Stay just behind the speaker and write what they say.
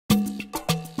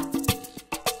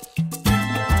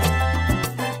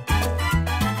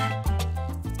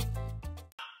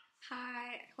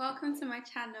my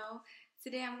channel.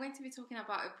 Today I'm going to be talking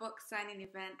about a book signing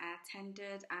event I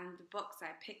attended and the books I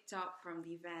picked up from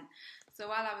the event. So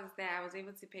while I was there, I was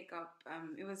able to pick up,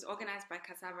 it was organized by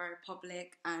Cassava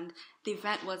Republic and the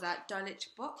event was at Dulwich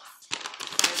Books.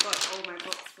 So I got all my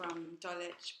books from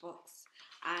Dulwich Books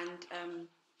and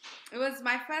it was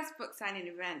my first book signing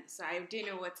event, so I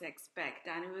didn't know what to expect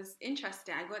and it was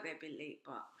interesting. I got there a bit late,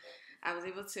 but I was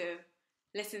able to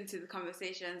listen to the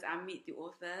conversations and meet the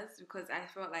authors because I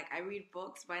felt like I read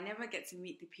books but I never get to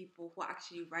meet the people who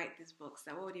actually write these books.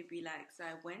 So what would it be like? So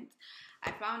I went.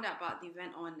 I found out about the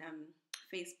event on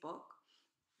Facebook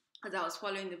because I was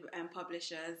following the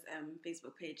publisher's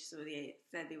Facebook page, so they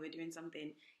said they were doing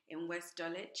something in West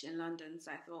Dulwich in London,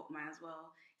 so I thought might as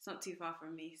well, it's not too far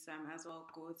from me, so I might as well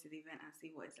go to the event and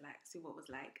see what it's like, see what it was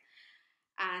like.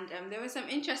 And there were some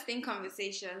interesting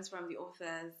conversations from the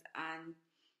authors, and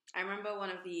I remember one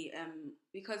of the,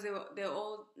 because they're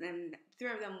all,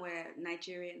 three of them were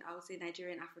Nigerian, I would say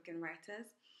Nigerian African writers.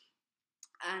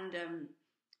 And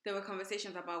there were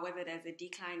conversations about whether there's a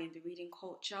decline in the reading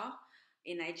culture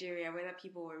in Nigeria, whether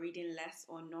people were reading less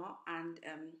or not. And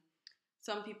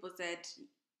some people said,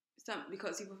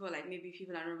 because people feel like maybe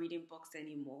people are not reading books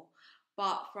anymore.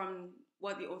 But from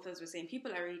what the authors were saying,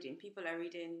 people are reading. People are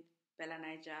reading Bella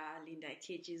Niger, Linda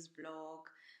Ikeji's blog.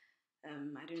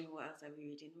 I don't know what else are we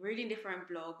reading. We're reading different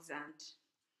blogs and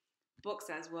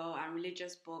books as well, and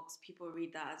religious books. People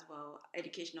read that as well.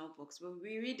 Educational books. Well,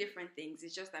 we read different things.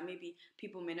 It's just that maybe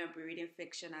people may not be reading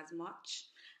fiction as much.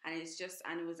 And it's just,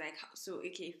 and it was like, so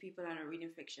okay, if people are not reading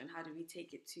fiction, how do we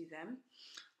take it to them?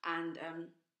 And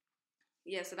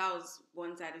yeah, so that was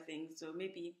one side of things. So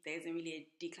maybe there isn't really a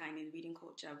decline in reading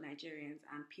culture of Nigerians,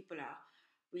 and people are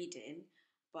reading.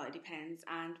 But it depends.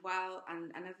 And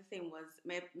another thing was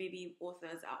maybe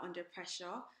authors are under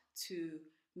pressure to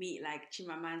meet like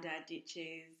Chimamanda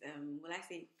Adichie's, will I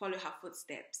say, follow her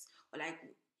footsteps, or like,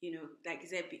 you know, like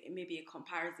is there maybe a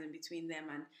comparison between them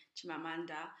and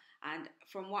Chimamanda? And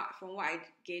from what I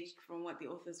gauged from what the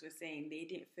authors were saying, they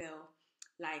didn't feel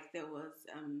like they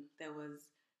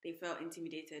felt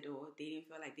intimidated, or they didn't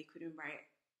feel like they couldn't write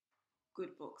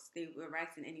good books. They were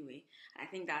writing anyway. I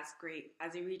think that's great.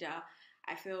 As a reader,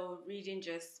 I feel reading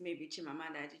just maybe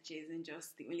Chimamanda Adichie isn't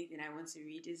just the only thing I want to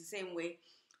read. It's the same way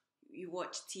you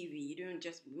watch TV. You don't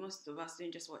just, most of us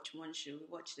don't just watch one show. We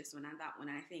watch this one and that one.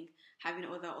 And I think having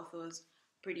other authors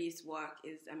produce work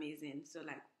is amazing. So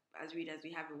like as readers,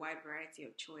 we have a wide variety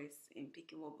of choice in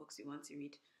picking what books we want to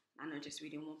read, and not just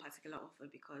reading one particular author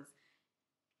because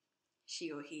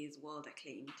she or he is world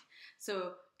acclaimed.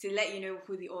 So to let you know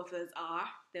who the authors are,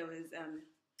 there was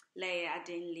Leye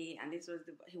Adenle, and this was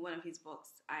one of his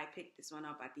books. I picked this one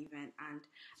up at the event, and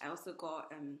I also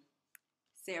got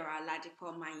Sarah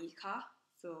Ladipo Mayika,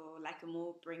 so like a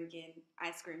more bringing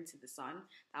ice cream to the sun.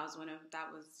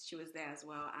 She was there as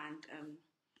well, and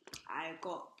I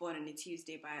got Born on a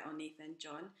Tuesday by Nathan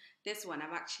John. This one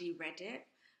I've actually read it,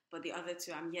 but the other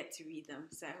two I'm yet to read them,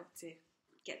 so I hope to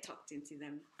get tucked into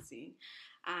them soon.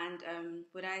 And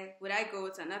would I go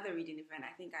to another reading event?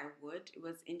 I think I would. It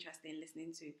was interesting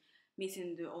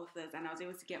meeting the authors, and I was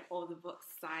able to get all the books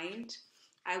signed.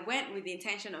 I went with the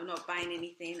intention of not buying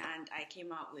anything, and I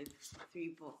came out with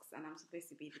 3 books, and I'm supposed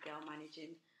to be the girl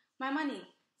managing my money.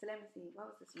 So let me see, what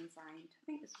was this one signed? I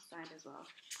think this was signed as well.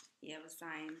 Yeah, it was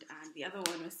signed, and the other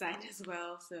one was signed as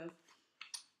well, so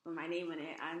with my name on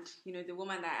it. And you know, the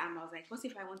woman that I am, I was like, what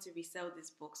if I want to resell these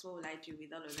books? What will I do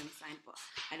with all of them signed? But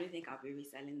I don't think I'll be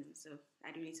reselling them, so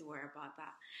I don't need to worry about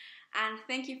that. And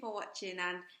thank you for watching,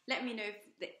 and let me know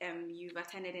if you've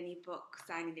attended any book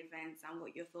signing events and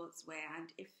what your thoughts were, and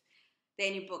if there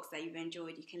are any books that you've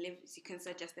enjoyed, you can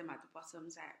suggest them at the bottom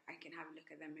so I can have a look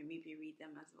at them and maybe read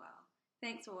them as well.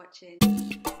 Thanks for watching.